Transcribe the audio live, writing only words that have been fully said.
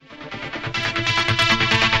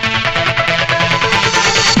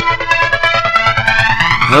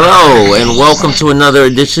Hello, and welcome to another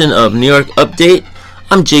edition of New York Update.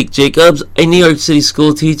 I'm Jake Jacobs, a New York City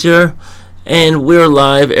school teacher, and we're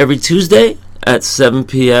live every Tuesday at 7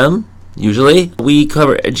 p.m. Usually. We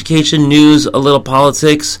cover education, news, a little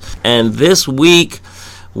politics, and this week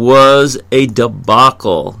was a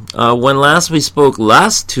debacle. When last we spoke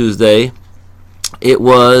last Tuesday, it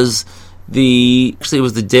was the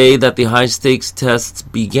day that the high-stakes tests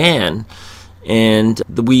began. And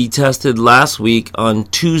we tested last week on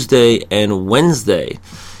Tuesday and Wednesday.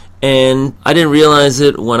 And I didn't realize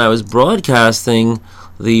it when I was broadcasting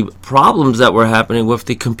the problems that were happening with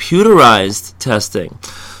the computerized testing.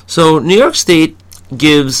 So New York State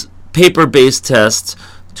gives paper-based tests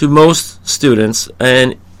to most students.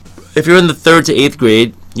 And if you're in the 3rd to 8th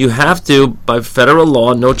grade, you have to, by federal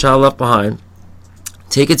law, No Child Left Behind,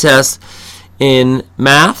 take a test in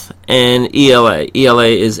math and ELA. ELA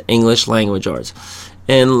is English Language Arts.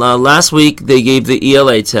 And last week they gave the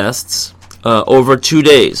ELA tests over 2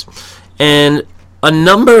 days. And a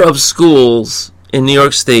number of schools in New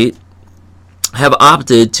York State have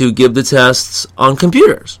opted to give the tests on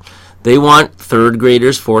computers. They want 3rd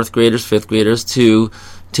graders, 4th graders, 5th graders to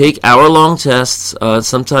take hour-long tests,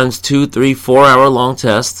 sometimes 2, 3, 4-hour-long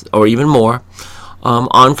tests, or even more,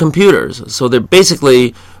 on computers. So they're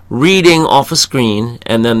basically reading off a screen,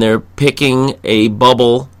 and then they're picking a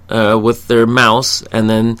bubble with their mouse, and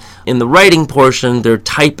then in the writing portion, they're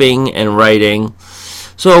typing and writing.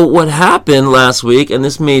 So what happened last week, and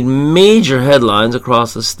this made major headlines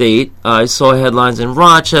across the state, I saw headlines in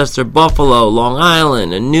Rochester, Buffalo, Long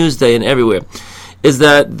Island, and Newsday, and everywhere, is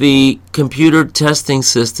that the computer testing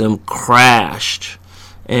system crashed,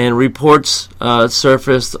 and reports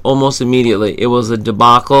surfaced almost immediately. It was a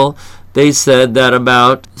debacle. They said that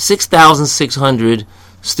about 6,600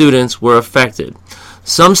 students were affected.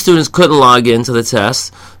 Some students couldn't log into the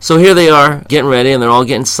test, so here they are getting ready, and they're all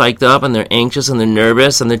getting psyched up, and they're anxious, and they're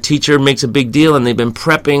nervous, and their teacher makes a big deal, and they've been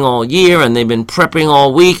prepping all year, and they've been prepping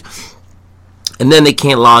all week, and then they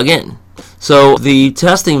can't log in. So the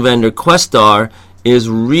testing vendor, Questar, is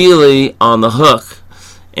really on the hook,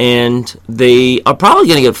 and they are probably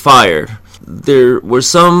going to get fired. There were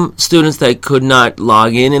some students that could not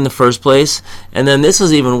log in the first place, and then this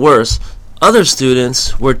is even worse. Other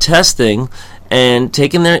students were testing and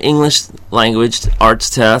taking their English language arts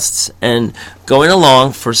tests and going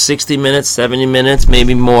along for 60 minutes, 70 minutes,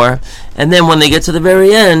 maybe more, and then when they get to the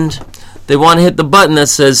very end, they want to hit the button that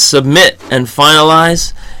says submit and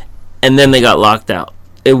finalize, and then they got locked out.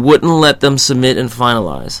 It wouldn't let them submit and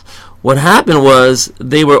finalize. What happened was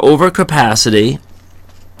they were over capacity,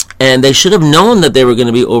 and they should have known that they were going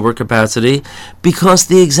to be over capacity because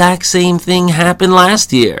the exact same thing happened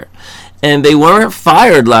last year. And they weren't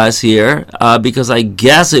fired last year because I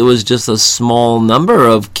guess it was just a small number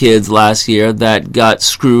of kids last year that got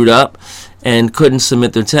screwed up and couldn't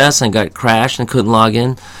submit their tests and got crashed and couldn't log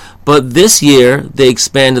in. But this year, they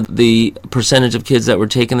expanded the percentage of kids that were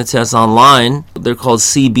taking the tests online. They're called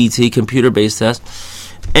CBT, computer-based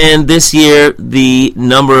tests. And this year, the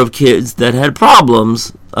number of kids that had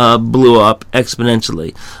problems blew up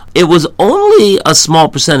exponentially. It was only a small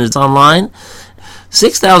percentage online.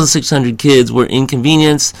 6,600 kids were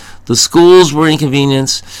inconvenienced. The schools were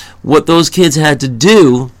inconvenienced. What those kids had to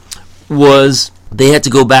do was they had to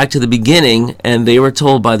go back to the beginning, and they were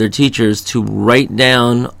told by their teachers to write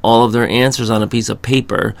down all of their answers on a piece of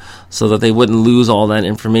paper so that they wouldn't lose all that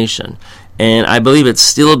information. And I believe it's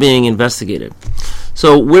still being investigated.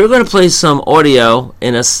 So we're going to play some audio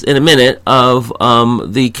in a minute of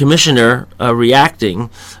the commissioner reacting.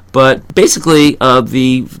 But basically,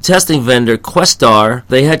 the testing vendor, Questar,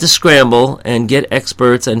 they had to scramble and get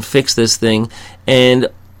experts and fix this thing. And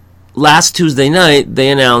last Tuesday night, they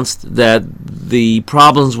announced that the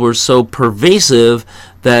problems were so pervasive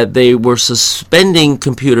that they were suspending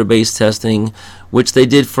computer-based testing, which they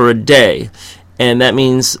did for a day. And that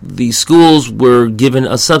means the schools were given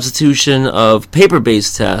a substitution of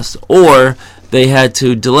paper-based tests, or they had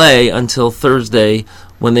to delay until Thursday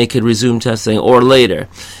when they could resume testing, or later.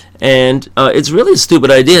 And it's really a stupid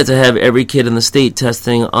idea to have every kid in the state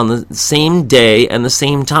testing on the same day and the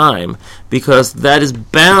same time, because that is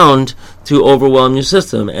bound to overwhelm your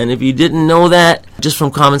system. And if you didn't know that just from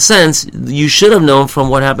common sense, you should have known from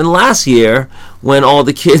what happened last year when all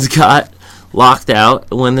the kids got locked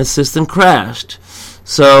out when the system crashed.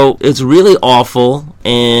 So it's really awful,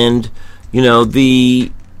 and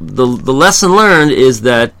the lesson learned is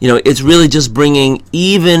that it's really just bringing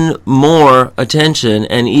even more attention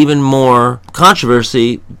and even more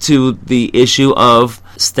controversy to the issue of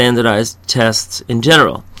standardized tests in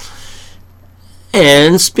general.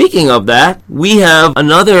 And speaking of that, we have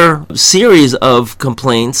another series of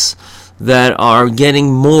complaints that are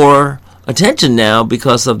getting more attention now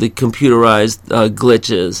because of the computerized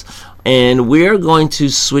glitches. And we're going to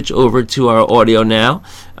switch over to our audio now.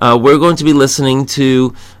 We're going to be listening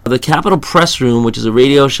to the Capitol Press Room, which is a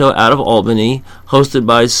radio show out of Albany, hosted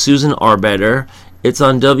by Susan Arbeiter. It's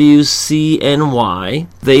on WCNY.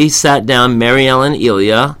 They sat down Mary Ellen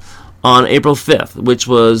Elia on April 5th, which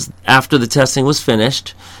was after the testing was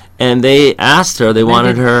finished, and they asked her, they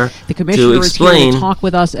wanted her to explain talk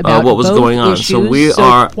with us about what was going on. Issues. So we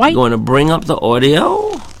are going to bring up the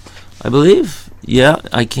audio, I believe. Yeah,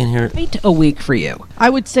 I can't hear it. Quite a week for you. I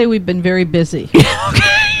would say we've been very busy.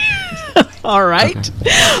 All right.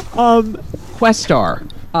 Okay. Questar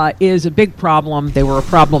is a big problem. They were a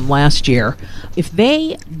problem last year. If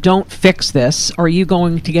they don't fix this, are you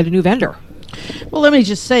going to get a new vendor? Well, let me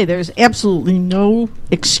just say there's absolutely no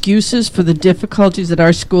excuses for the difficulties that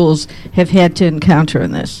our schools have had to encounter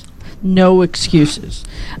in this. No excuses.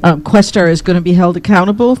 Questar is going to be held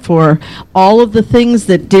accountable for all of the things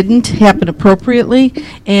that didn't happen appropriately,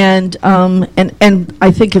 and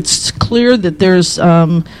I think it's clear that there's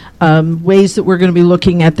ways that we're going to be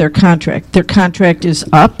looking at their contract. Their contract is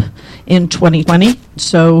up in 2020,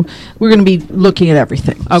 so we're going to be looking at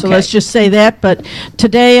everything. Okay. So let's just say that. But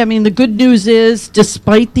today, I mean, the good news is,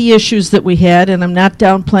 despite the issues that we had, and I'm not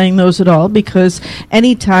downplaying those at all, because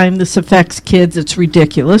anytime this affects kids, it's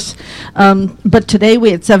ridiculous. But today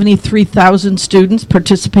we had 73,000 students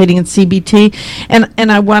participating in CBT,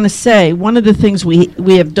 and I want to say, one of the things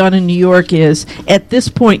we have done in New York is, at this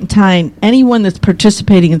point in time, anyone that's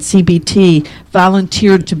participating in CBT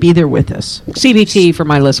volunteered to be there with us. CBT, for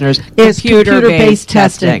my listeners, is computer-based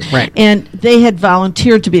testing. Right. And they had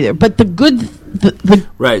volunteered to be there. But the good...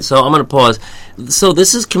 Right, so I'm going to pause. So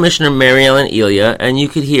this is Commissioner Mary Ellen Elia, and you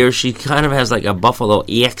could hear she kind of has like a Buffalo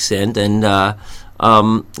accent, and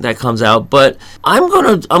that comes out. But I'm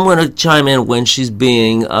gonna chime in when she's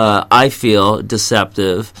being, I feel,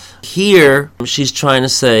 deceptive. Here, she's trying to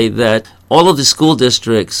say that all of the school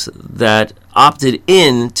districts that opted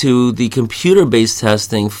in to the computer-based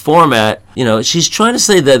testing format, she's trying to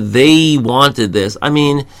say that they wanted this. I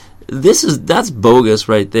mean, that's bogus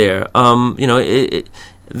right there.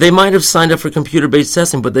 They might have signed up for computer-based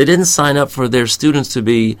testing, but they didn't sign up for their students to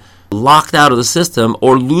be locked out of the system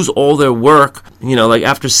or lose all their work, like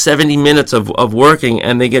after 70 minutes of working,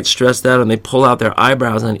 and they get stressed out and they pull out their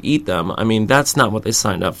eyebrows and eat them. I mean, that's not what they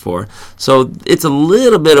signed up for. So it's a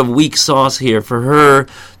little bit of weak sauce here for her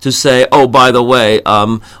to say, oh, by the way,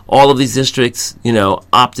 all of these districts,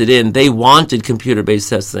 opted in. They wanted computer-based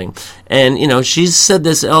testing. And, she's said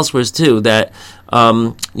this elsewhere too, that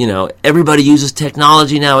everybody uses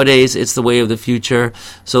technology nowadays. It's the way of the future.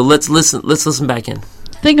 So let's listen back in.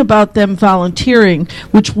 Thing about them volunteering,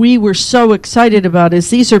 which we were so excited about,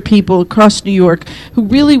 is these are people across New York who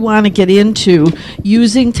really want to get into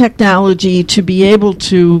using technology to be able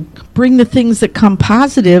to bring the things that come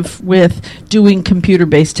positive with doing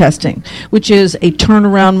computer-based testing, which is a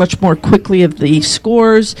turnaround much more quickly of the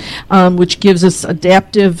scores, which gives us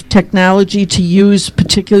adaptive technology to use,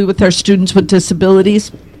 particularly with our students with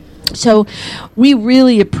disabilities. So we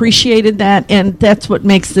really appreciated that, and that's what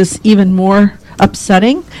makes this even more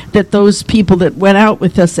upsetting, that those people that went out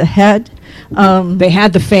with us ahead, they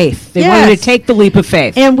had the faith. They wanted to take the leap of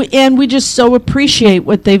faith, and we just so appreciate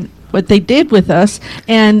what they did with us.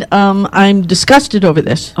 And I'm disgusted over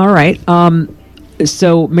this. All right.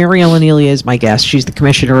 So Mary Ellen Elia is my guest. She's the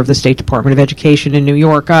commissioner of the State Department of Education in New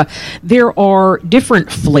York. There are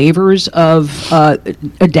different flavors of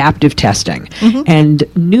adaptive testing. Mm-hmm. And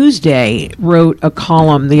Newsday wrote a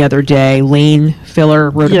column the other day. Lane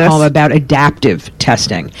Filler wrote a column about adaptive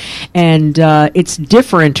testing. And it's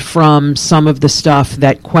different from some of the stuff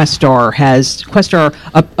that Questar has. Questar,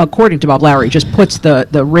 according to Bob Lowry, just puts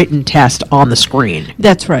the written test on the screen.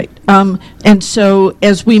 That's right. And so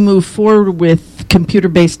as we move forward with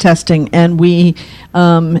computer-based testing, and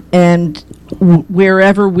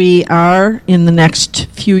wherever we are in the next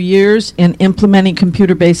few years in implementing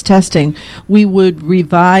computer-based testing, we would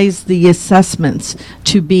revise the assessments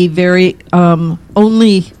to be very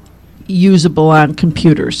only usable on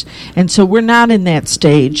computers. And so we're not in that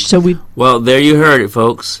stage. Well, there you heard it,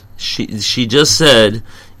 folks. She just said,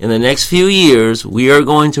 in the next few years, we are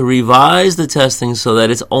going to revise the testing so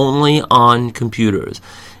that it's only on computers.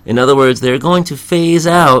 In other words, they're going to phase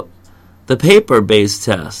out the paper-based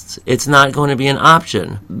tests. It's not going to be an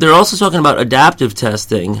option. They're also talking about adaptive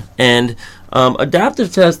testing, and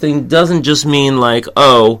adaptive testing doesn't just mean like,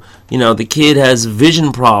 the kid has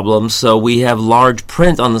vision problems, so we have large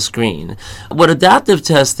print on the screen. What adaptive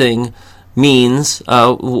testing means,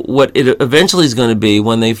 what it eventually is going to be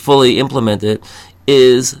when they fully implement it,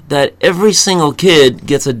 is that every single kid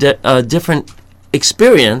gets a different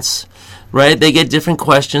experience, right? They get different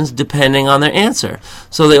questions depending on their answer.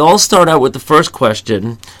 So they all start out with the first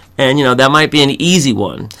question, and that might be an easy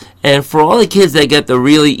one. And for all the kids that get the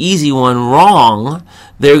really easy one wrong,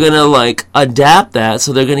 they're going to adapt that,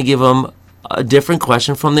 so they're going to give them a different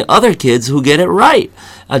question from the other kids who get it right.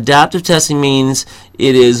 Adaptive testing means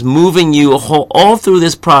it is moving you all through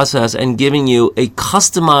this process and giving you a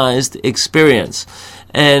customized experience.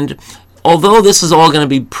 And although this is all going to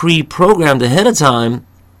be pre-programmed ahead of time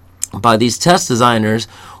by these test designers,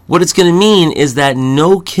 what it's going to mean is that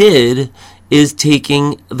no kid is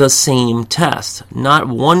taking the same test. Not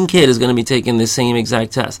one kid is going to be taking the same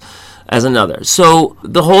exact test as another. So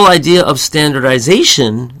the whole idea of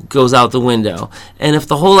standardization goes out the window. And if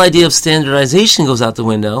the whole idea of standardization goes out the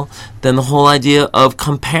window, then the whole idea of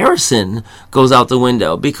comparison goes out the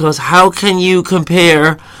window. Because how can you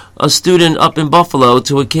compare a student up in Buffalo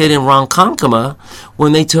to a kid in Ronkonkoma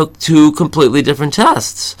when they took two completely different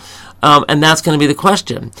tests? And that's going to be the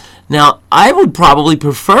question. Now, I would probably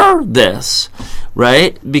prefer this,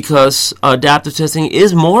 right? Because adaptive testing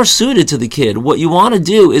is more suited to the kid. What you want to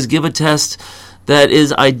do is give a test that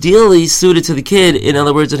is ideally suited to the kid. In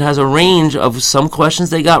other words, it has a range of some questions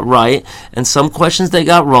they got right and some questions they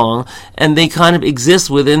got wrong, and they kind of exist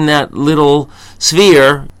within that little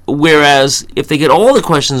sphere. Whereas if they get all the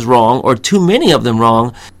questions wrong or too many of them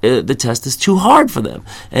wrong, the test is too hard for them.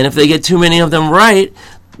 And if they get too many of them right,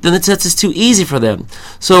 then the test is too easy for them.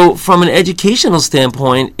 So from an educational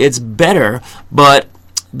standpoint, it's better. But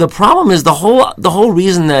the problem is the whole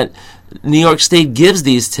reason that New York State gives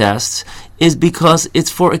these tests is because it's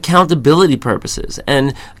for accountability purposes.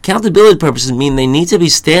 And accountability purposes mean they need to be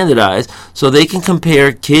standardized so they can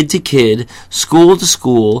compare kid to kid, school to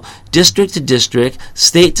school, district to district,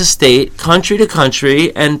 state to state, country to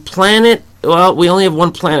country, and planet. Well, we only have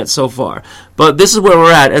one planet so far. But this is where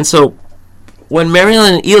we're at. And so when Mary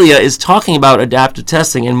Ellen Elia is talking about adaptive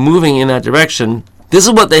testing and moving in that direction, this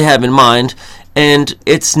is what they have in mind, and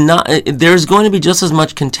it's not. There's going to be just as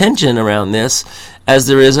much contention around this as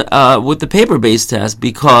there is with the paper-based test,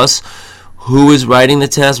 because who is writing the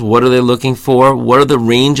test? What are they looking for? What are the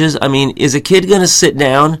ranges? I mean, is a kid going to sit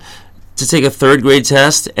down to take a third grade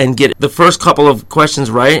test and get the first couple of questions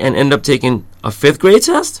right and end up taking a fifth grade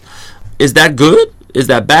test? Is that good? Is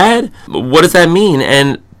that bad? What does that mean?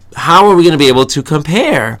 And how are we going to be able to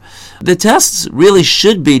compare? The tests really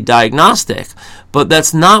should be diagnostic, but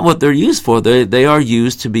that's not what they're used for. They are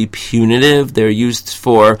used to be punitive. They're used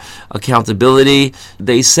for accountability.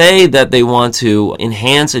 They say that they want to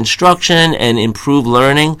enhance instruction and improve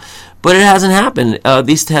learning, but it hasn't happened.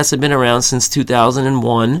 These tests have been around since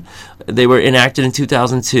 2001. They were enacted in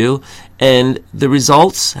 2002, and the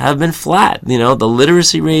results have been flat. The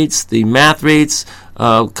literacy rates, the math rates,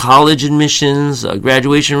 college admissions,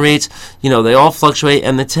 graduation rates, they all fluctuate,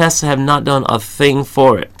 and the tests have not done a thing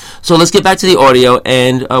for it. So let's get back to the audio,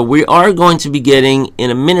 and we are going to be getting, in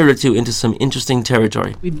a minute or two, into some interesting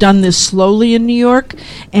territory. We've done this slowly in New York,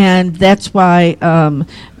 and that's why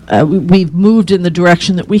we've moved in the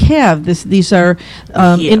direction that we have. These are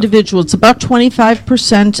individuals. About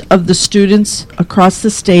 25% of the students across the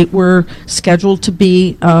state were scheduled to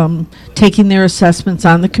be taking their assessments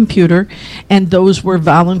on the computer, and those were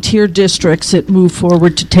volunteer districts that moved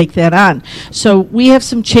forward to take that on. So we have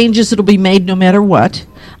some changes that will be made no matter what.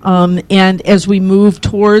 And as we move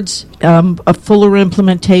towards a fuller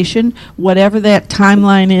implementation, whatever that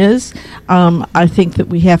timeline is, I think that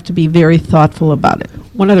we have to be very thoughtful about it.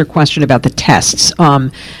 One other question about the tests.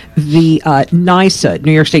 The NYSA,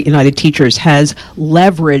 New York State United Teachers, has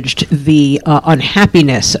leveraged the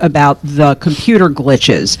unhappiness about the computer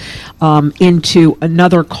glitches into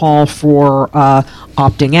another call for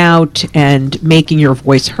opting out and making your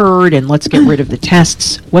voice heard, and let's get rid of the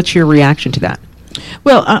tests. What's your reaction to that?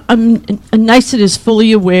 Well, NYSET is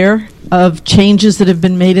fully aware of changes that have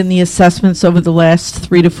been made in the assessments over the last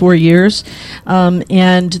 3 to 4 years,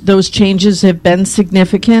 and those changes have been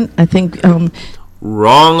significant. I think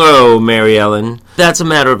Wrong-o, Mary Ellen. That's a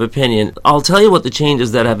matter of opinion. I'll tell you what the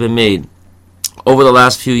changes that have been made over the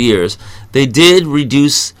last few years. They did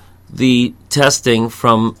reduce the testing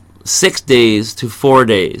from 6 days to 4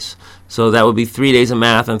 days. So that would be 3 days of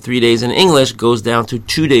math and 3 days in English goes down to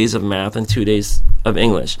 2 days of math and 2 days of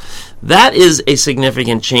English. That is a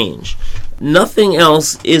significant change. Nothing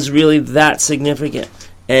else is really that significant.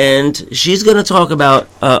 And she's going to talk about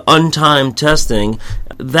untimed testing.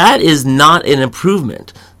 That is not an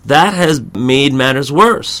improvement. that has made matters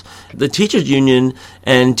worse. The teachers union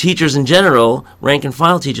and teachers in general, rank and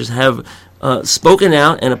file teachers, have spoken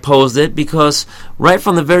out and opposed it, because right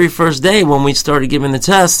from the very first day when we started giving the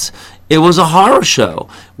tests, it was a horror show.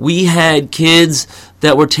 We had kids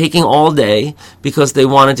that were taking all day because they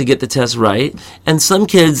wanted to get the test right, and some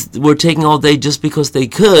kids were taking all day just because they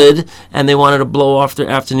could and they wanted to blow off their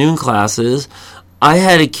afternoon classes. I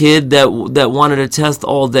had a kid that wanted to test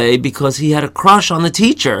all day because he had a crush on the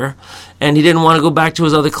teacher and he didn't want to go back to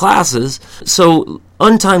his other classes. So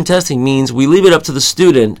untimed testing means we leave it up to the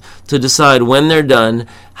student to decide when they're done,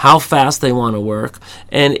 how fast they want to work,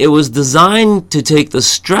 and it was designed to take the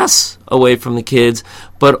stress away from the kids,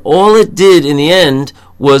 but all it did in the end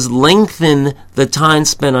was lengthen the time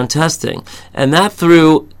spent on testing, and that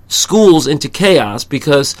threw schools into chaos,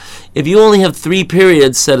 because if you only have 3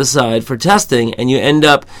 periods set aside for testing and you end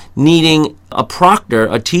up needing a proctor,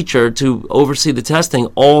 a teacher, to oversee the testing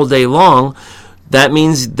all day long, that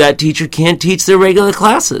means that teacher can't teach their regular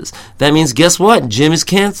classes. That means, guess what? Gym is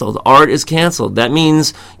canceled. Art is canceled. That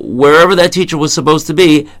means wherever that teacher was supposed to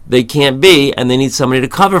be, they can't be, and they need somebody to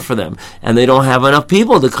cover for them. And they don't have enough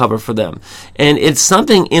people to cover for them. And it's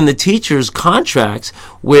something in the teachers' contracts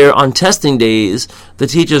where on testing days, the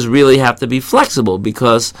teachers really have to be flexible,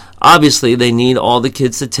 because obviously they need all the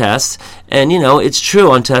kids to test. And, it's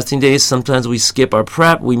true, on testing days, sometimes we skip our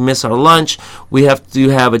prep, we miss our lunch, we have to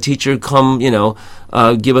have a teacher come,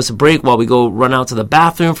 give us a break while we go run out to the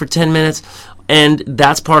bathroom for 10 minutes. And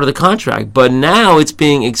that's part of the contract. But now it's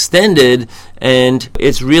being extended, and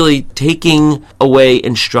it's really taking away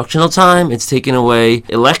instructional time. It's taking away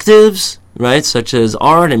electives, right, such as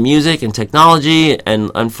art and music and technology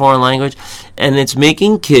and foreign language. And it's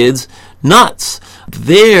making kids nuts.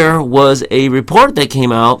 There was a report that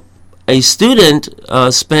came out. A student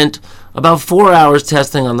spent about 4 hours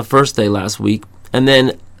testing on the first day last week, and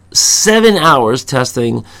then 7 hours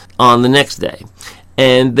testing on the next day.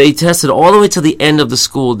 And they tested all the way to the end of the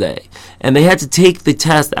school day. And they had to take the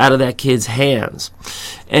test out of that kid's hands.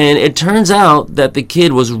 And it turns out that the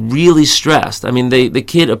kid was really stressed. I mean, the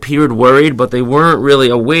kid appeared worried, but they weren't really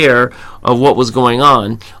aware of what was going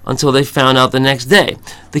on until they found out the next day.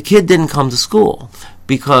 The kid didn't come to school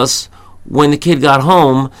because when the kid got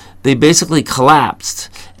home, they basically collapsed.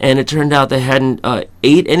 And it turned out they hadn't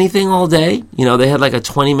ate anything all day. They had like a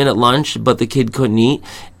 20-minute lunch, but the kid couldn't eat,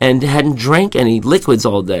 and hadn't drank any liquids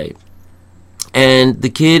all day. And the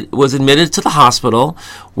kid was admitted to the hospital,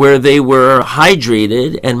 where they were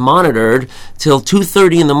hydrated and monitored till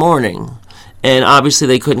 2:30 in the morning. And obviously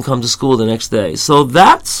they couldn't come to school the next day. So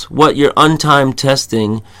that's what your untimed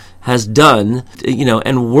testing has done,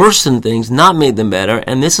 and worsened things, not made them better.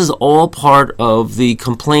 And this is all part of the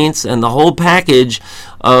complaints and the whole package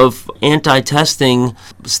of anti-testing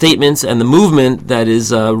statements and the movement that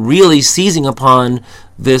is really seizing upon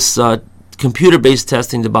this computer-based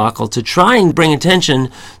testing debacle to try and bring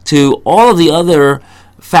attention to all of the other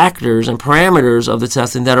factors and parameters of the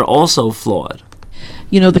testing that are also flawed.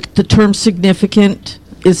 The term significant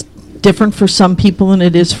is different for some people than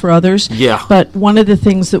it is for others. Yeah. But one of the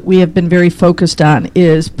things that we have been very focused on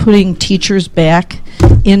is putting teachers back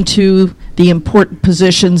into the important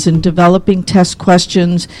positions in developing test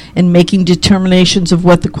questions and making determinations of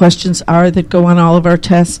what the questions are that go on all of our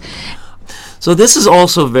tests. So this is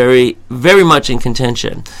also very, very much in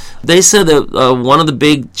contention. They said that one of the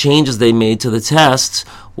big changes they made to the tests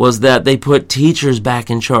was that they put teachers back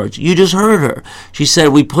in charge. You just heard her. She said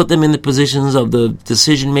we put them in the positions of the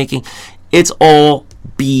decision making. It's all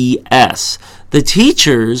BS. The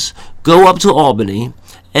teachers go up to Albany,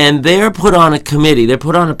 and they're put on a committee. They're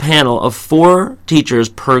put on a panel of 4 teachers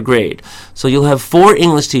per grade. So you'll have 4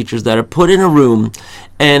 English teachers that are put in a room,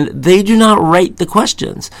 and they do not write the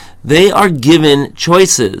questions. They are given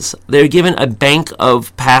choices. They're given a bank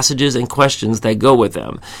of passages and questions that go with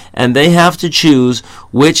them. And they have to choose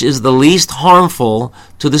which is the least harmful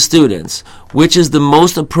to the students, which is the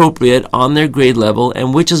most appropriate on their grade level,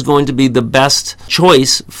 and which is going to be the best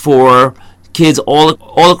choice for kids all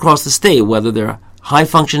across the state, whether they're high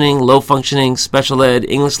functioning, low functioning, special ed,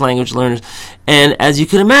 English language learners. And as you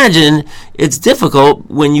can imagine, it's difficult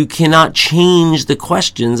when you cannot change the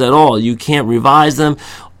questions at all. You can't revise them.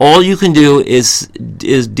 All you can do is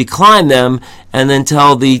decline them and then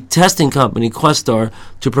tell the testing company, Questar,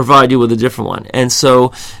 to provide you with a different one. And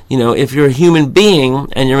so, if you're a human being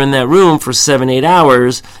and you're in that room for 7-8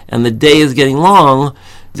 hours and the day is getting long,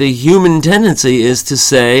 the human tendency is to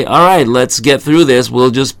say, all right, let's get through this.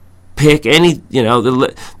 We'll just pick any,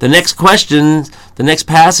 the next questions, the next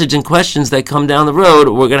passage and questions that come down the road,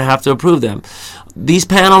 we're going to have to approve them. these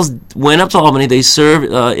panels went up to Albany. They serve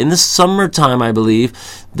in the summertime, I believe.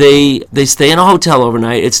 They stay in a hotel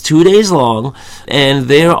overnight. It's 2 days long, and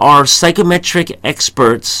there are psychometric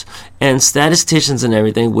experts and statisticians and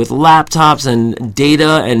everything with laptops and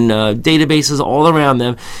data and databases all around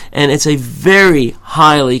them, and it's a very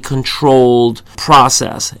highly controlled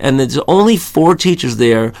process. And there's only 4 teachers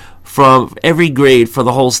there from every grade for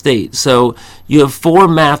the whole state. So you have 4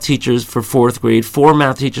 math teachers for 4th grade, 4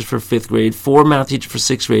 math teachers for 5th grade, 4 math teachers for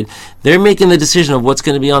 6th grade. They're making the decision of what's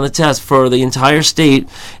going to be on the test for the entire state.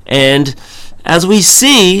 And as we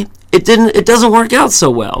see, it doesn't work out so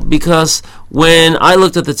well, because when I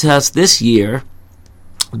looked at the test this year,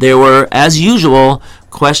 there were, as usual,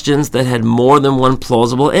 questions that had more than one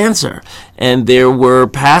plausible answer, and there were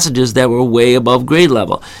passages that were way above grade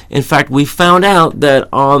level. In fact, we found out that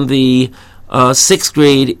on the 6th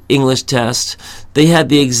grade English test, they had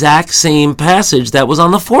the exact same passage that was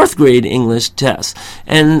on the 4th grade English test,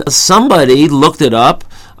 and somebody looked it up.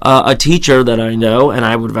 A teacher that I know, and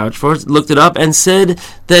I would vouch for, looked it up and said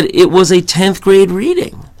that it was a 10th grade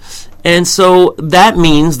reading. And so that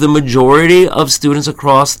means the majority of students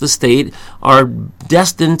across the state are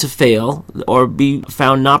destined to fail or be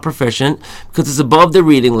found not proficient because it's above their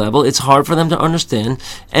reading level. It's hard for them to understand,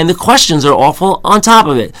 and the questions are awful on top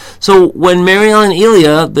of it. So when Mary Ellen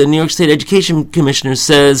Elia, the New York State Education Commissioner,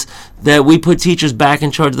 says that we put teachers back in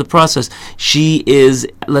charge of the process, she is,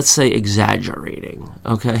 let's say, exaggerating,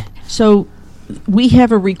 okay? So we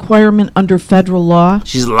have a requirement under federal law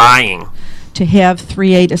She's lying. to have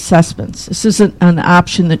 3/8 assessments. This isn't an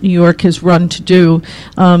option that New York has run to do.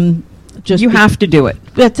 You have to do it.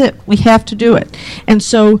 That's it. We have to do it. And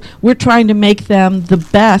so we're trying to make them the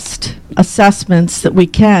best assessments that we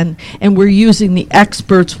can, and we're using the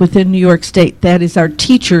experts within New York State, that is our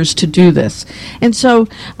teachers, to do this. And so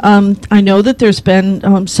I know that there's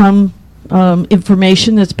been some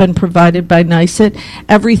information that's been provided by NYSET.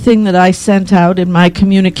 Everything that I sent out in my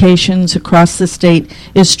communications across the state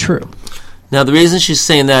is true. Now, the reason she's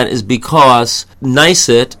saying that is because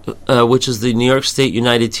NYSET, which is the New York State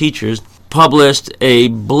United Teachers, published a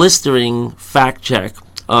blistering fact check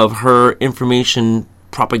of her information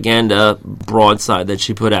propaganda broadside that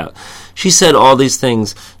she put out. She said all these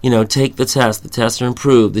things, take the tests are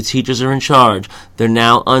improved, the teachers are in charge, they're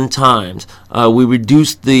now untimed, we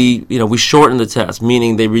reduced we shortened the test,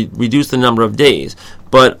 meaning they reduced the number of days.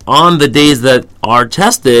 But on the days that are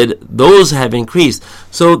tested, those have increased.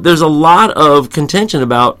 So there's a lot of contention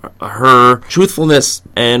about her truthfulness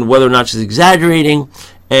and whether or not she's exaggerating.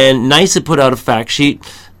 And NYSET put out a fact sheet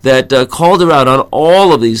that called her out on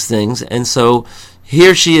all of these things. And so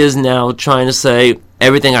here she is now trying to say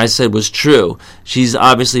everything I said was true. She's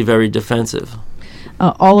obviously very defensive.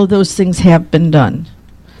 All of those things have been done.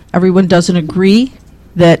 Everyone doesn't agree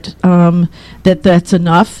that that's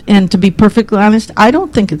enough. And to be perfectly honest, I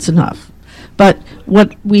don't think it's enough. But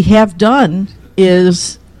what we have done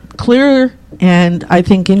is clear and I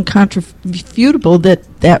think incontrovertible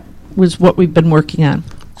that was what we've been working on.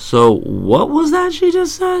 So what was that she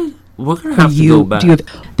just said? We're going to have to go back.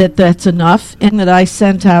 That's enough, and that I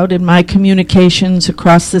sent out in my communications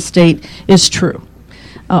across the state is true.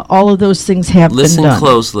 All of those things have been done. Listen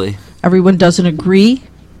closely. Everyone doesn't agree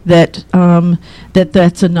that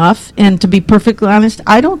that's enough, and to be perfectly honest,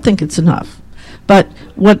 I don't think it's enough. But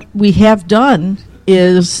what we have done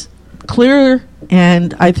is clear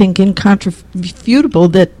and I think incontrovertible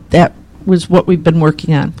that was what we've been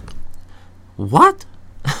working on. What?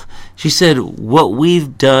 She said what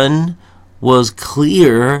we've done was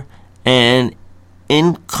clear and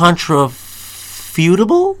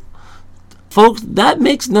incontrovertible? Folks, that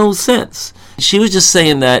makes no sense. She was just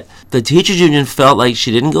saying that the teachers union felt like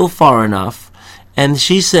she didn't go far enough, and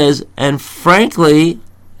she says, and frankly,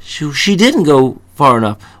 she didn't go far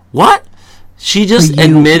enough. What? She just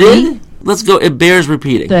admitted? Let's go. It bears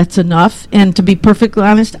repeating. That's enough, and to be perfectly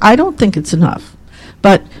honest, I don't think it's enough.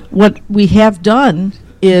 But what we have done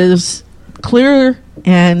is clear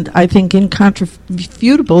and I think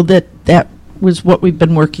incontrovertible that was what we've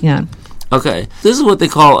been working on. Okay, this is what they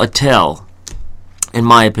call a tell, in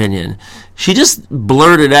my opinion. She just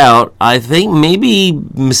blurted out, I think maybe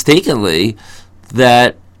mistakenly,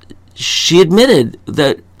 that she admitted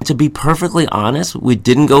that, to be perfectly honest, we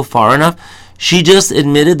didn't go far enough. She just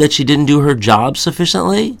admitted that she didn't do her job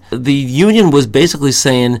sufficiently. The union was basically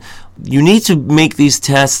saying, you need to make these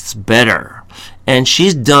tests better. And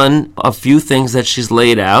she's done a few things that she's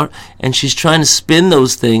laid out, and she's trying to spin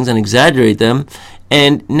those things and exaggerate them.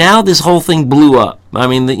 And now this whole thing blew up. I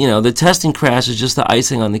mean, the testing crash is just the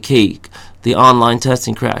icing on the cake. the online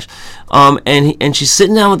testing crash. And she's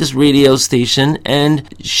sitting down with this radio station, and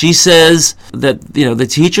she says that the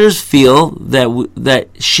teachers feel that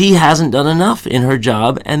she hasn't done enough in her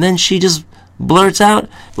job, and then she just blurts out,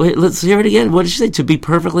 wait, let's hear it again. What did she say? To be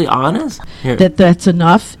perfectly honest? Here. That's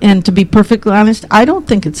enough. And to be perfectly honest, I don't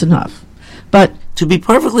think it's enough. But to be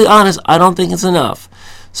perfectly honest, I don't think it's enough.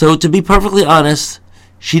 So to be perfectly honest,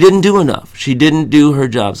 she didn't do enough. She didn't do her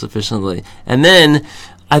job sufficiently. And then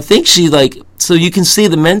I think so you can see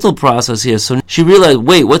the mental process here. So she realized,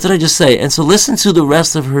 wait, what did I just say? And so listen to the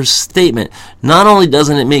rest of her statement. Not only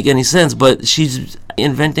doesn't it make any sense, but she's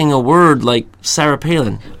inventing a word like Sarah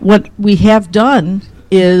Palin. What we have done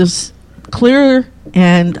is clear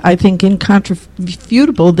and I think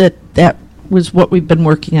incontrovertible that was what we've been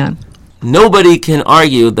working on. Nobody can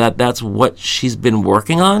argue that that's what she's been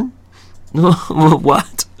working on.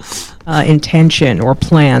 What? Intention or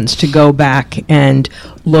plans to go back and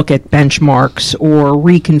look at benchmarks or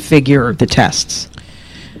reconfigure the tests.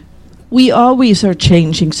 We always are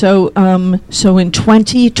changing. So in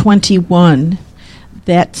 2021,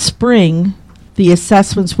 that spring, the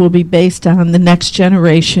assessments will be based on the next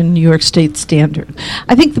generation New York State standard.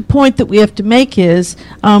 I think the point that we have to make is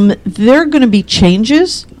there are going to be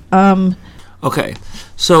changes. Okay,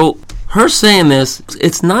 so her saying this,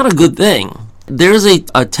 it's not a good thing. There's a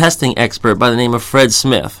testing expert by the name of Fred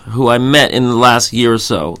Smith, who I met in the last year or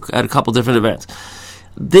so at a couple different events.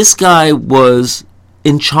 This guy was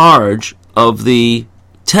in charge of the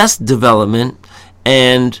test development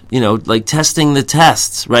and, testing the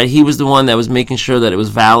tests, right? He was the one that was making sure that it was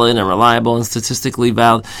valid and reliable and statistically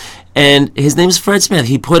valid. And his name is Fred Smith.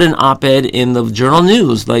 He put an op-ed in the Journal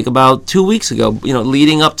News about 2 weeks ago,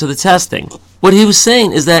 leading up to the testing. What he was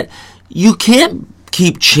saying is that you can't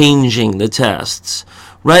keep changing the tests,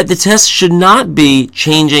 right? The tests should not be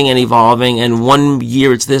changing and evolving, and 1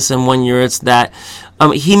 year it's this and 1 year it's that.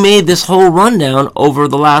 He made this whole rundown over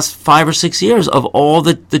the last 5 or 6 years of all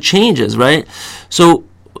the changes, right? So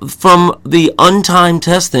from the untimed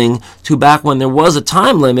testing to back when there was a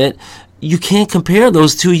time limit, you can't compare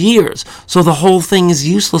those 2 years. So the whole thing is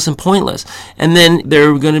useless and pointless. And then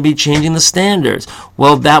they're going to be changing the standards.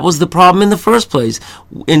 Well, that was the problem in the first place.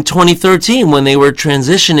 In 2013, when they were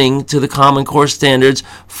transitioning to the Common Core standards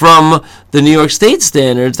from the New York State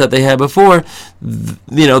standards that they had before,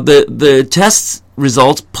 the tests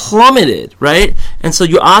results plummeted, right? And so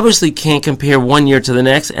you obviously can't compare 1 year to the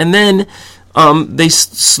next. And then they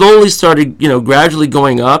slowly started, gradually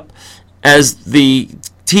going up as the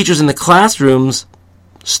teachers in the classrooms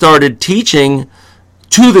started teaching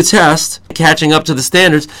to the test, catching up to the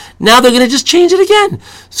standards. Now they're going to just change it again.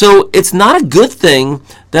 So it's not a good thing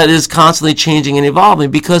that is constantly changing and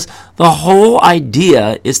evolving, because the whole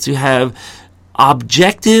idea is to have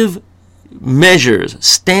objective measures,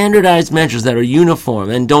 standardized measures that are uniform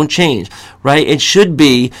and don't change, right? It should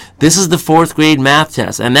be, this is the 4th grade math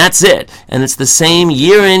test, and that's it. And it's the same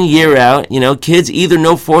year in, year out. Kids either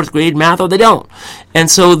know 4th grade math or they don't. And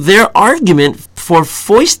so their argument for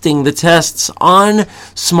foisting the tests on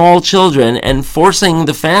small children and forcing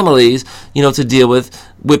the families, to deal with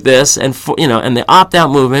this and and the opt-out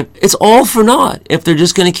movement, it's all for naught if they're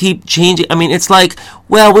just going to keep changing. I mean, it's like,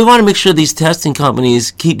 well, we want to make sure these testing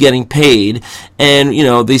companies keep getting paid and,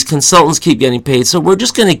 these consultants keep getting paid, so we're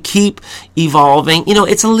just going to keep evolving.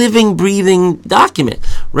 It's a living, breathing document,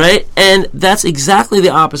 right? And that's exactly the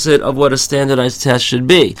opposite of what a standardized test should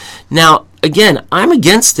be. Now, again, I'm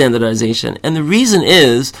against standardization, and the reason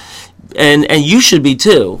is, and you should be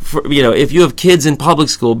too, if you have kids in public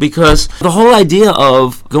school, because the whole idea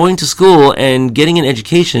of going to school and getting an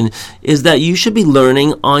education is that you should be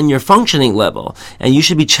learning on your functioning level, and you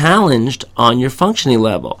should be challenged on your functioning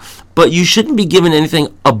level. But you shouldn't be given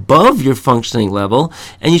anything above your functioning level,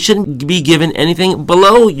 and you shouldn't be given anything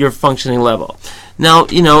below your functioning level. Now,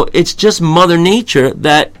 it's just Mother Nature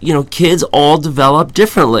that, kids all develop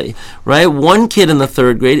differently, right? One kid in the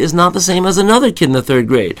 3rd grade is not the same as another kid in the 3rd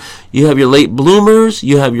grade. You have your late bloomers,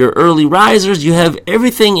 you have your early risers, you have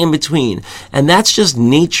everything in between. And that's just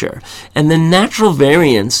nature. And the natural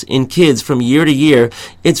variance in kids from year to year,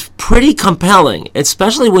 it's pretty compelling,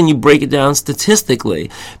 especially when you break it down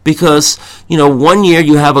statistically. Because, 1 year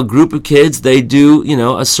you have a group of kids, they do,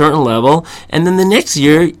 a certain level, and then the next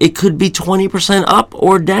year it could be 20% up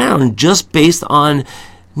or down, just based on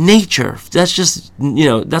nature. That's just,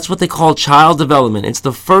 that's what they call child development. It's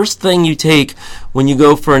the first thing you take when you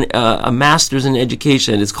go for a master's in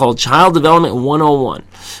education. It's called Child Development 101,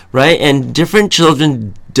 right? And different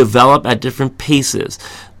children develop at different paces.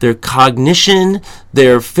 Their cognition,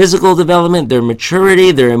 their physical development, their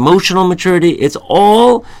maturity, their emotional maturity, it's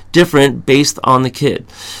all different based on the kid.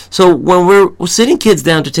 So when we're sitting kids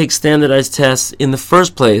down to take standardized tests in the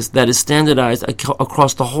first place, that is standardized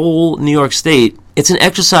across the whole New York State, it's an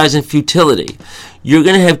exercise in futility. You're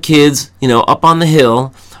going to have kids, up on the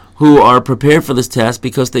hill who are prepared for this test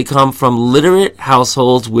because they come from literate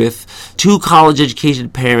households with 2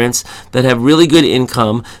 college-educated parents that have really good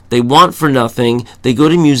income. They want for nothing. They go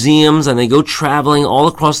to museums and they go traveling all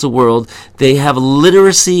across the world. They have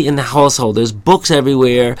literacy in the household. There's books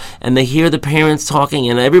everywhere, and they hear the parents talking,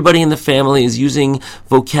 and everybody in the family is using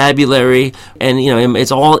vocabulary, and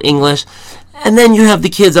it's all English. And then you have the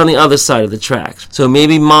kids on the other side of the tracks. So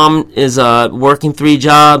maybe mom is working 3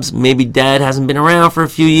 jobs. Maybe dad hasn't been around for a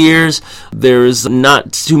few years. There's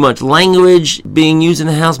not too much language being used in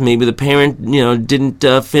the house. Maybe the parent,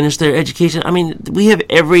 didn't finish their education. I mean, we have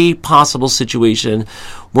every possible situation.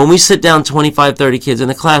 When we sit down 25, 30 kids in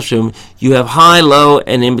the classroom, you have high, low,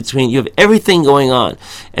 and in between. You have everything going on.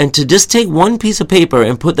 And to just take one piece of paper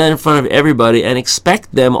and put that in front of everybody and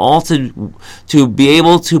expect them all to be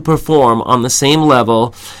able to perform on the same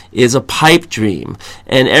level is a pipe dream.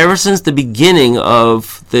 And ever since the beginning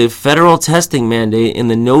of the federal testing mandate in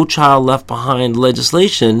the No Child Left Behind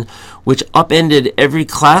legislation, which upended every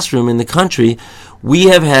classroom in the country, we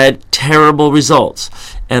have had terrible results.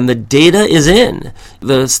 And the data is in.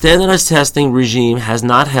 The standardized testing regime has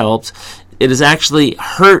not helped. It has actually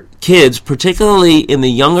hurt kids, particularly in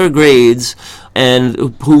the younger grades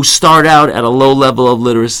and who start out at a low level of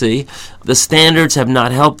literacy. The standards have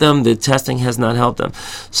not helped them. The testing has not helped them.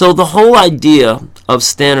 So the whole idea of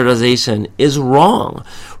standardization is wrong,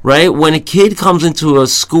 right? When a kid comes into a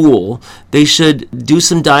school, they should do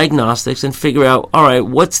some diagnostics and figure out, all right,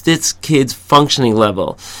 what's this kid's functioning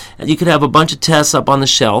level? And you could have a bunch of tests up on the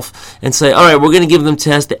shelf and say, all right, we're going to give them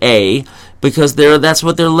test A because that's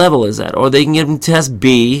what their level is at. Or they can give them test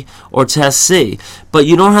B or test C. But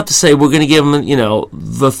you don't have to say we're going to give them,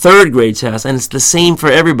 the 3rd grade test, and it's the same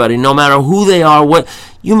for everybody, no matter who they are. What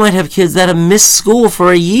you might have kids that have missed school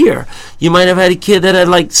for a year. You might have had a kid that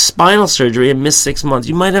had spinal surgery and missed 6 months.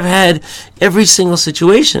 You might have had every single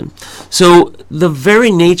situation. So the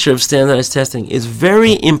very nature of standardized testing is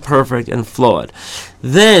very imperfect and flawed.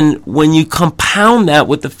 Then when you compound that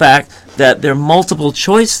with the fact that there are multiple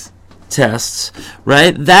choice tests,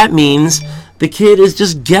 right, that means the kid is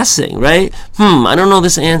just guessing, right? I don't know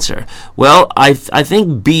this answer. Well, I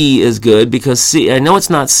think B is good because C, I know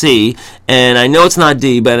it's not C, and I know it's not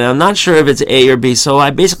D, but I'm not sure if it's A or B, so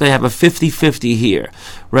I basically have a 50-50 here,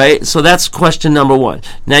 right? So that's question number 1.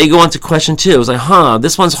 Now you go on to question 2. It's like,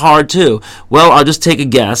 this one's hard too. Well, I'll just take a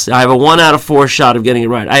guess. I have a 1 out of 4 shot of getting it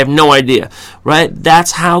right. I have no idea, right?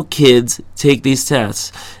 That's how kids take these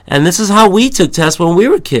tests. And this is how we took tests when we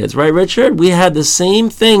were kids, right, Richard? We had the same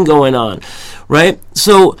thing going on, right?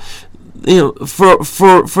 So,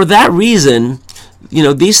 for that reason,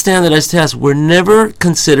 these standardized tests were never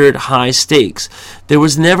considered high stakes. There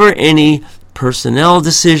was never any personnel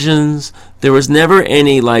decisions. There was never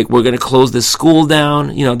any we're going to close this school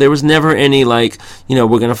down. There was never any we're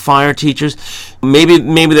going to fire teachers. Maybe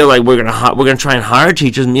they're we're going to try and hire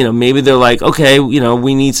teachers. Maybe they're okay,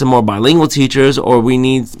 we need some more bilingual teachers, or we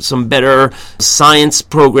need some better science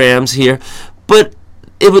programs here. But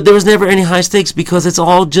there was never any high stakes because it's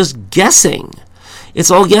all just guessing. It's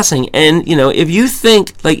all guessing. And if you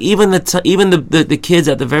think even the kids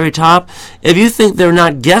at the very top, if you think they're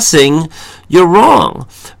not guessing, you're wrong,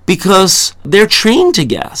 because they're trained to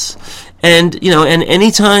guess. And and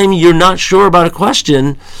anytime you're not sure about a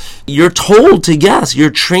question, you're told to guess.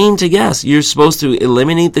 You're trained to guess. You're supposed to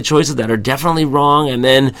eliminate the choices that are definitely wrong, and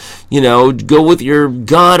then go with your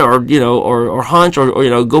gut or hunch,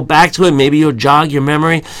 or go back to it. Maybe you'll jog your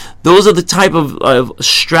memory. Those are the type of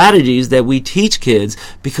strategies that we teach kids,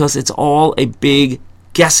 because it's all a big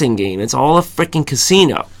guessing game. It's all a freaking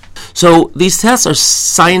casino. So these tests are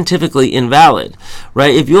scientifically invalid,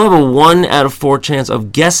 right? If you have a 1 out of 4 chance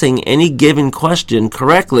of guessing any given question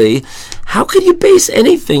correctly, how could you base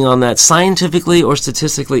anything on that scientifically or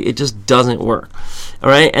statistically? It just doesn't work, all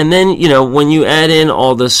right? And then, when you add in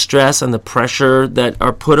all the stress and the pressure that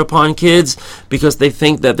are put upon kids because they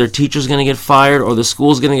think that their teacher's going to get fired, or the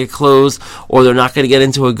school's going to get closed, or they're not going to get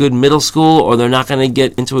into a good middle school, or they're not going to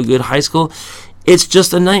get into a good high school, it's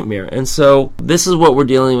just a nightmare. And so this is what we're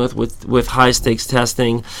dealing with high-stakes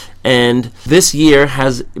testing. And this year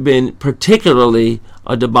has been particularly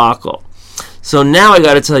a debacle. So now I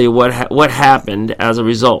got to tell you what happened as a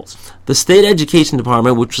result. The state education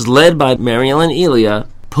department, which was led by Mary Ellen Elia,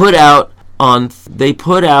 put out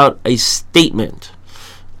a statement.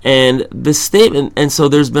 And the statement, and so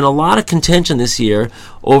there's been a lot of contention this year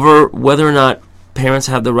over whether or not parents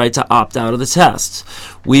have the right to opt out of the tests.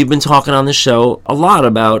 We've been talking on the show a lot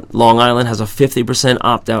about Long Island has a 50%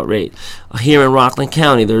 opt-out rate. Here in Rockland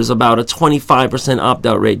County, there's about a 25%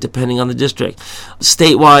 opt-out rate, depending on the district.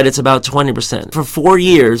 Statewide, it's about 20%. For 4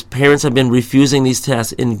 years, parents have been refusing these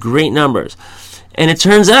tests in great numbers. And it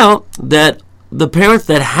turns out that the parents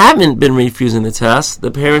that haven't been refusing the tests,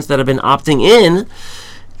 the parents that have been opting in,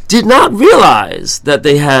 did not realize that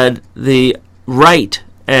they had the right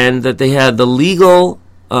and that they had the legal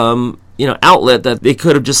outlet that they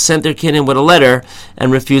could have just sent their kid in with a letter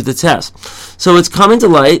and refused the test. So it's coming to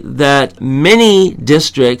light that many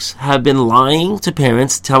districts have been lying to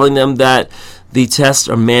parents, telling them that the tests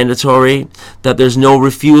are mandatory, that there's no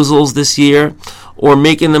refusals this year, or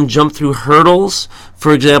making them jump through hurdles.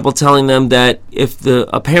 For example, telling them that if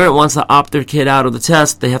a parent wants to opt their kid out of the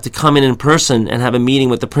test, they have to come in person and have a meeting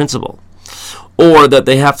with the principal. Or that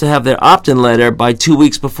they have to have their opt-in letter by 2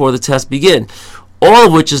 weeks before the test begin. All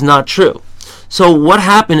of which is not true. So what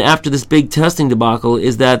happened after this big testing debacle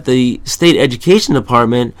is that the state education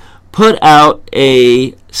department put out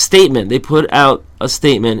a statement. They put out a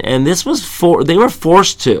statement, and this was they were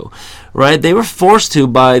forced to, right? They were forced to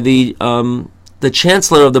by the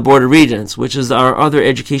chancellor of the Board of Regents, which is our other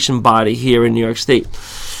education body here in New York State.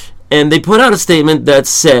 And they put out a statement that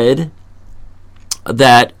said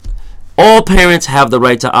that all parents have the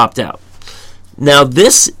right to opt out. Now,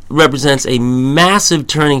 this represents a massive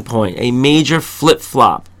turning point, a major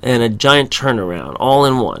flip-flop, and a giant turnaround, all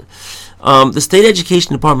in one. The state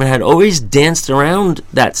education department had always danced around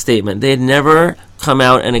that statement. They had never come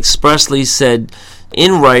out and expressly said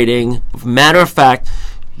in writing, matter of fact,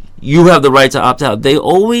 you have the right to opt out. They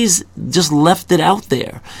always just left it out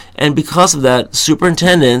there. And because of that,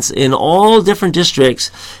 superintendents in all different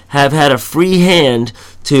districts have had a free hand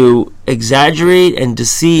to exaggerate and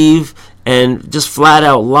deceive and just flat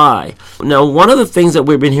out lie. Now, one of the things that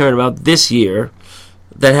we've been hearing about this year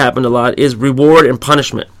that happened a lot is reward and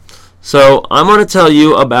punishment. So I'm going to tell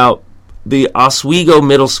you about the Oswego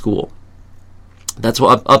Middle School. That's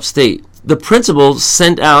upstate. The principal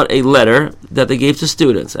sent out a letter that they gave to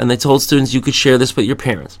students, and they told students you could share this with your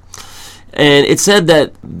parents. And it said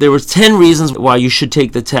that there were 10 reasons why you should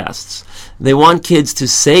take the tests. They want kids to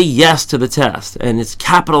say yes to the test, and it's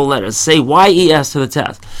capital letters. Say YES to the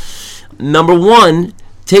test. Number 1,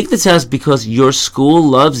 take the test because your school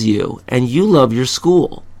loves you, and you love your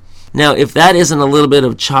school. Now, if that isn't a little bit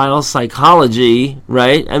of child psychology,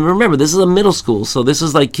 right? And remember, this is a middle school, so this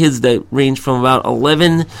is like kids that range from about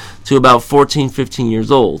 11 to about 14, 15 years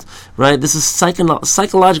old, right? This is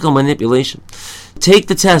psychological manipulation. Take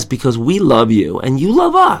the test because we love you and you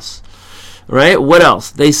love us, right? What else?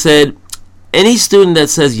 They said any student that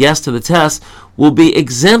says yes to the test will be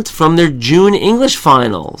exempt from their June English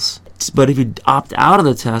finals. But if you opt out of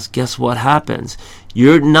the test, guess what happens?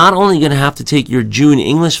 You're not only going to have to take your June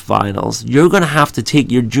English finals, you're going to have to take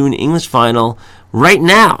your June English final right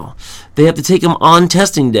now. They have to take them on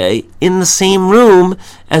testing day in the same room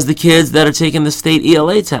as the kids that are taking the state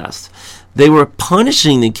ELA test. They were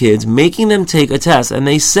punishing the kids, making them take a test, and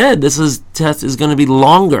they said this test is going to be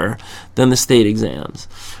longer than the state exams.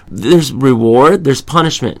 There's reward, there's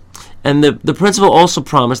punishment. And the principal also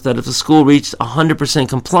promised that if the school reached 100%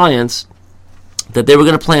 compliance, that they were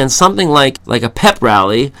going to plan something like a pep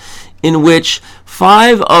rally in which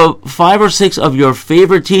 5 or 6 of your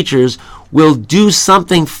favorite teachers will do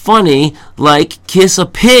something funny like kiss a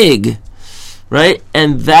pig, right?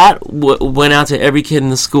 And that went out to every kid in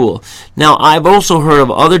the school. Now, I've also heard of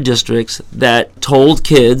other districts that told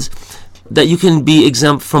kids that you can be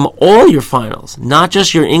exempt from all your finals, not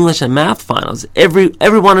just your English and math finals. Every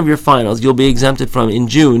one of your finals you'll be exempted from in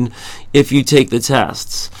June if you take the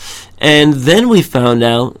tests. And then we found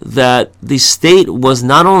out that the state was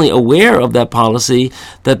not only aware of that policy,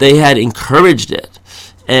 that they had encouraged it.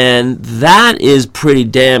 And that is pretty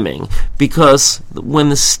damning, because when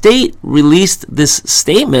the state released this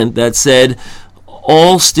statement that said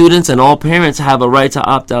all students and all parents have a right to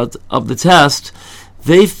opt out of the test,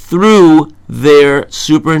 they threw their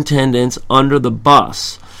superintendents under the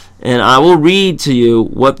bus. And I will read to you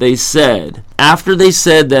what they said. After they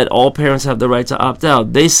said that all parents have the right to opt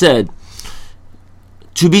out, they said,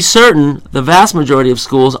 to be certain, the vast majority of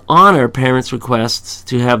schools honor parents' requests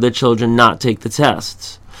to have their children not take the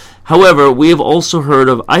tests. However, we have also heard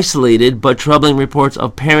of isolated but troubling reports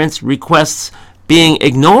of parents' requests being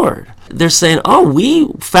ignored. they're saying, oh, we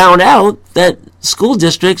found out that school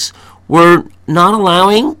districts were not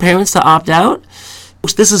allowing parents to opt out.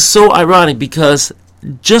 This is so ironic because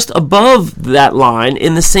just above that line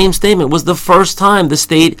in the same statement was the first time the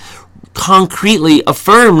state concretely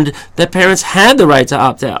affirmed that parents had the right to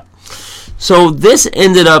opt out. So this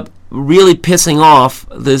ended up really pissing off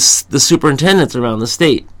the superintendents around the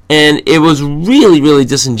state. And it was really, really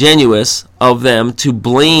disingenuous of them to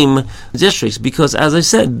blame districts because, as I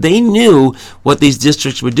said, they knew what these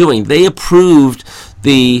districts were doing. They approved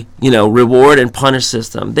the, reward and punish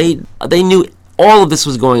system. They knew all of this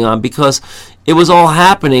was going on because it was all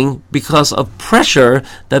happening because of pressure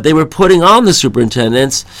that they were putting on the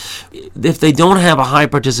superintendents. If they don't have a high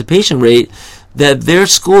participation rate, that their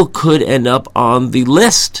school could end up on the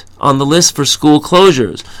list for school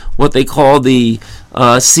closures, what they call the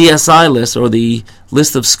CSI list, or the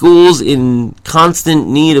list of schools in constant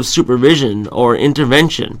need of supervision or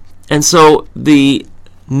intervention. And so the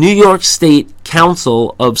New York State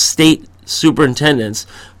Council of State Superintendents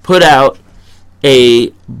put out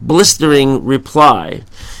a blistering reply,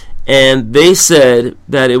 and they said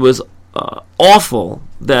that it was awful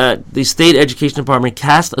that the state education department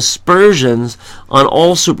cast aspersions on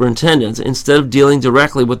all superintendents instead of dealing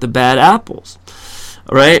directly with the bad apples.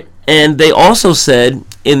 All right? And they also said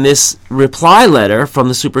in this reply letter from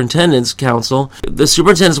the Superintendent's Council, the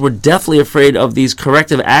superintendents were definitely afraid of these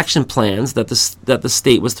corrective action plans that the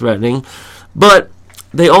state was threatening, but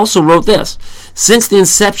they also wrote this: since the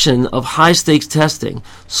inception of high-stakes testing,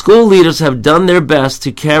 school leaders have done their best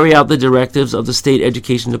to carry out the directives of the state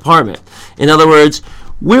education department. In other words,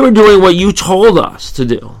 we were doing what you told us to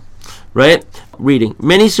do, right? Reading.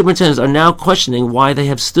 Many superintendents are now questioning why they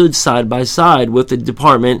have stood side by side with the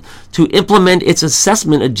department to implement its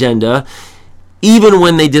assessment agenda even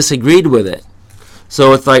when they disagreed with it.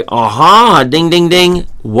 So it's like, aha, ding, ding, ding.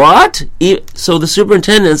 What? So the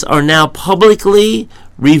superintendents are now publicly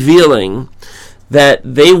revealing that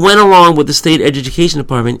they went along with the state education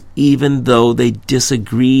department even though they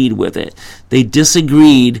disagreed with it. They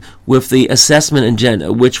disagreed with the assessment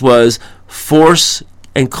agenda, which was force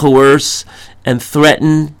and coerce and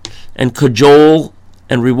threaten and cajole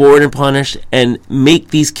and reward and punish and make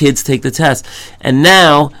these kids take the test. And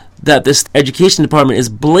now that this education department is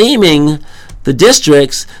blaming the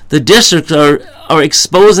districts are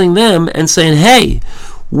exposing them and saying, hey,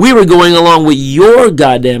 we were going along with your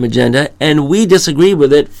goddamn agenda and we disagree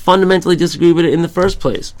with it, fundamentally disagree with it in the first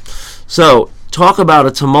place. So, talk about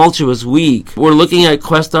a tumultuous week. We're looking at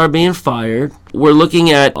Questar being fired. We're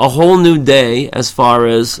looking at a whole new day as far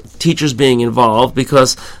as teachers being involved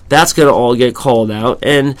because that's going to all get called out.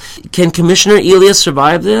 And can Commissioner Elia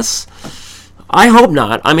survive this? I hope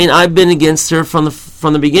not. I mean, I've been against her from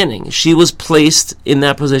the beginning. She was placed in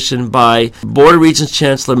that position by Board of Regents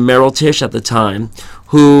Chancellor Merrill Tisch at the time,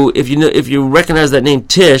 who, if you recognize that name,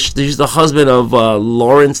 Tisch, she's the husband of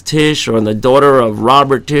Lawrence Tisch, or the daughter of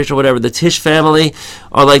Robert Tisch, or whatever. The Tisch family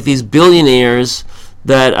are like these billionaires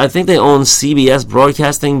that I think they own CBS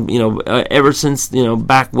Broadcasting, ever since,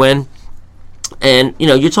 back when. And,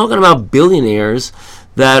 you're talking about billionaires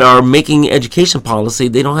that are making education policy.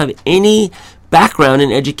 They don't have any background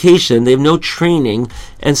in education. They have no training.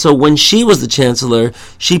 And so when she was the chancellor,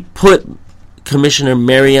 she put Commissioner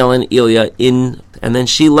Mary Ellen Elia in, and then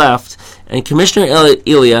she left. And Commissioner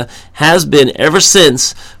Elia has been, ever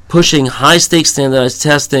since, pushing high-stakes standardized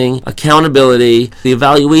testing, accountability, the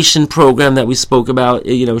evaluation program that we spoke about.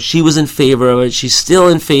 She was in favor of it. She's still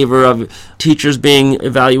in favor of teachers being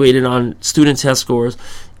evaluated on student test scores.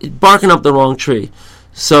 Barking up the wrong tree.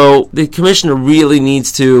 So the commissioner really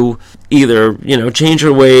needs to either, change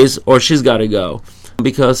her ways or she's got to go.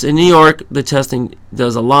 Because in New York, the testing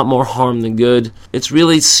does a lot more harm than good. It's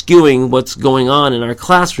really skewing what's going on in our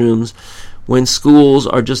classrooms when schools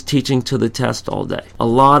are just teaching to the test all day. A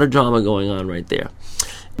lot of drama going on right there.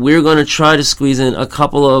 We're going to try to squeeze in a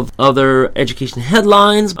couple of other education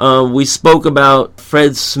headlines. We spoke about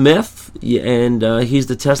Fred Smith, and he's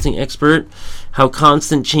the testing expert. How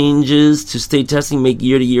constant changes to state testing make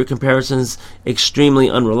year-to-year comparisons extremely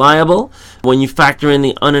unreliable. When you factor in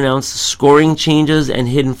the unannounced scoring changes and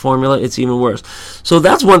hidden formula, it's even worse. So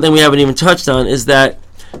that's one thing we haven't even touched on, is that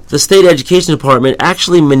the state education department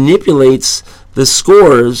actually manipulates the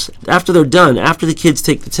scores after they're done, after the kids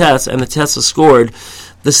take the test and the tests are scored.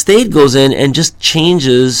 The state goes in and just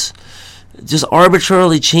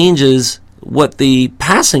arbitrarily changes what the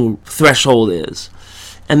passing threshold is.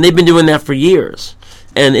 And they've been doing that for years.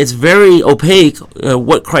 And it's very opaque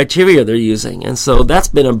what criteria they're using. And so that's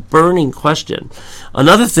been a burning question.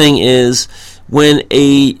 Another thing is when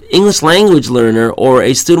a English language learner or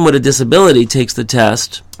a student with a disability takes the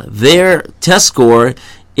test, their test score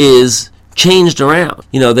is changed around.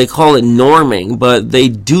 They call it norming, but they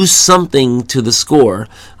do something to the score.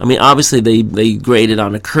 I mean, obviously they grade it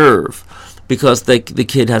on a curve because the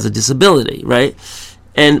kid has a disability, right?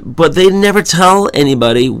 But they never tell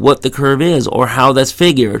anybody what the curve is or how that's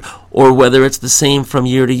figured or whether it's the same from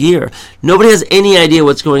year to year. Nobody has any idea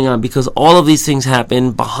what's going on because all of these things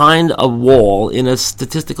happen behind a wall in a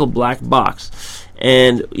statistical black box.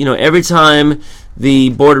 And, every time the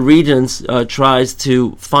Board of Regents tries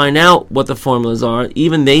to find out what the formulas are,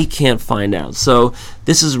 even they can't find out. So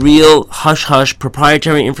this is real hush-hush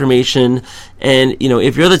proprietary information, and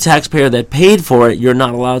if you're the taxpayer that paid for it, you're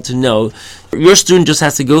not allowed to know. Your student just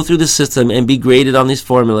has to go through the system and be graded on these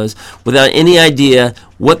formulas without any idea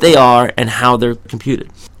what they are and how they're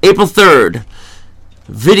computed. April 3rd,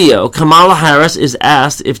 video. Kamala Harris is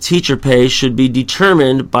asked if teacher pay should be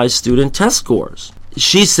determined by student test scores.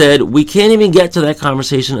 She said, "We can't even get to that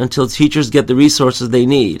conversation until teachers get the resources they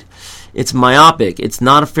need. It's myopic. It's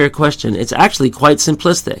not a fair question. It's actually quite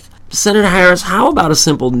simplistic." Senator Harris, how about a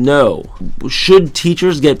simple no? Should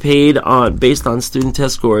teachers get paid based on student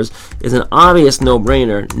test scores is an obvious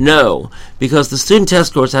no-brainer. No, because the student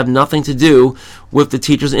test scores have nothing to do with the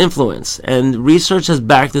teacher's influence, and research has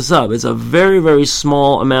backed this up. It's a very, very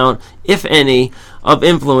small amount, if any, of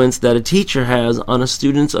influence that a teacher has on a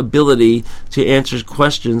student's ability to answer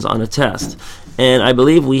questions on a test. And I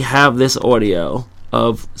believe we have this audio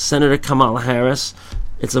of Senator Kamala Harris.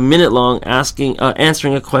 It's a minute long,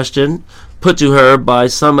 answering a question put to her by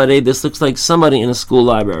somebody. This looks like somebody in a school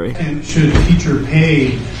library. And should teacher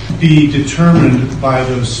pay be determined by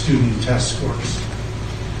those student test scores?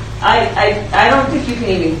 I don't think you can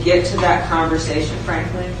even get to that conversation,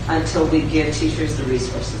 frankly, until we give teachers the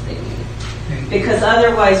resources they need. Because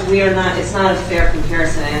otherwise it's not a fair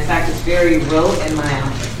comparison. And in fact, it's very rote and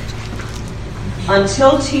myopic.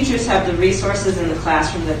 Until teachers have the resources in the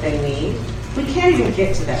classroom that they need, we can't even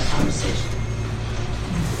get to that conversation.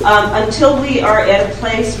 Until we are at a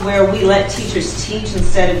place where we let teachers teach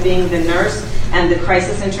instead of being the nurse and the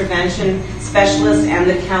crisis intervention specialist and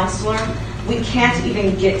the counselor, we can't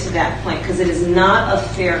even get to that point because it is not a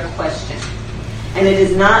fair question. And it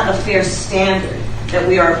is not a fair standard that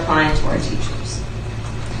we are applying to our teachers.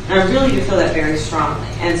 And I really do feel that very strongly.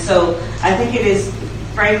 And so I think it is,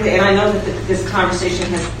 frankly, and I know that this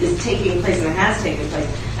conversation is taking place and it has taken place,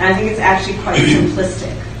 and I think it's actually quite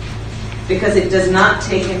simplistic because it does not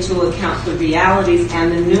take into account the realities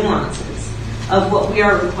and the nuances of what we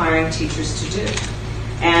are requiring teachers to do.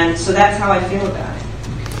 And so that's how I feel about it.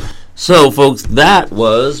 So, folks, that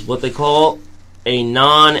was what they call a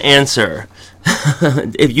non-answer.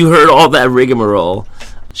 If you heard all that rigmarole,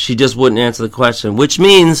 she just wouldn't answer the question, which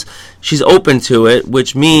means she's open to it,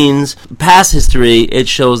 which means past history, it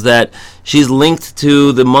shows that she's linked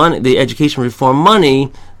to the money, the education reform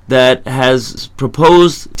money that has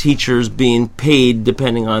proposed teachers being paid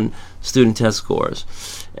depending on student test scores.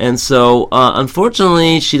 And so,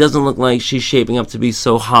 unfortunately, she doesn't look like she's shaping up to be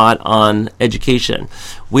so hot on education.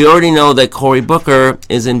 We already know that Cory Booker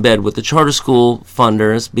is in bed with the charter school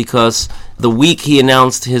funders because the week he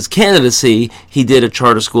announced his candidacy, he did a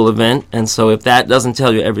charter school event. And so if that doesn't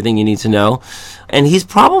tell you everything you need to know, and he's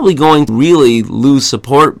probably going to really lose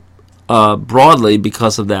support broadly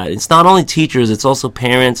because of that. It's not only teachers, it's also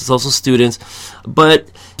parents, it's also students,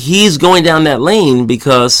 but he's going down that lane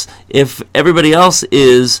because if everybody else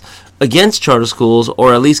is against charter schools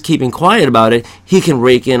or at least keeping quiet about it, he can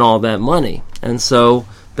rake in all that money. And so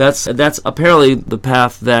that's apparently the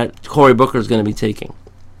path that Cory Booker is going to be taking.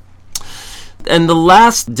 And the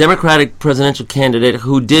last Democratic presidential candidate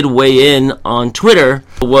who did weigh in on Twitter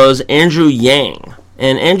was Andrew Yang.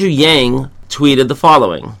 And Andrew Yang tweeted the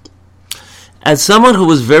following: "As someone who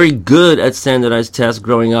was very good at standardized tests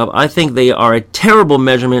growing up, I think they are a terrible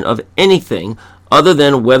measurement of anything other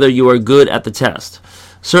than whether you are good at the test.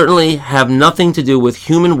 Certainly have nothing to do with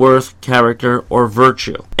human worth, character, or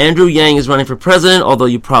virtue." Andrew Yang is running for president, although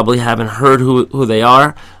you probably haven't heard who they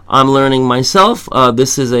are. I'm learning myself.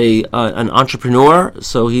 This is an entrepreneur,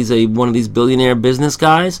 so he's one of these billionaire business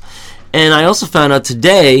guys. And I also found out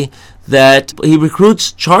today that he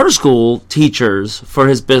recruits charter school teachers for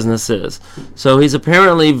his businesses. So he's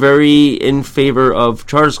apparently very in favor of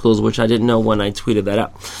charter schools, which I didn't know when I tweeted that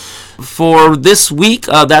out. For this week,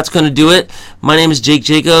 that's going to do it. My name is Jake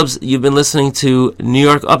Jacobs. You've been listening to New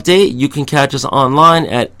York Update. You can catch us online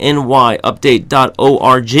at nyupdate.org.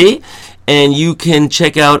 and you can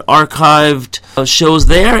check out archived shows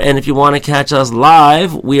there. And if you want to catch us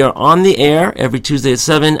live, we are on the air every Tuesday at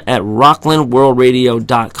 7 at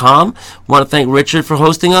rocklandworldradio.com. Want to thank Richard for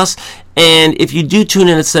hosting us. And if you do tune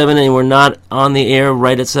in at 7 and we're not on the air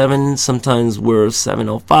right at 7, sometimes we're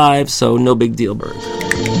 7:05, so no big deal, Bird.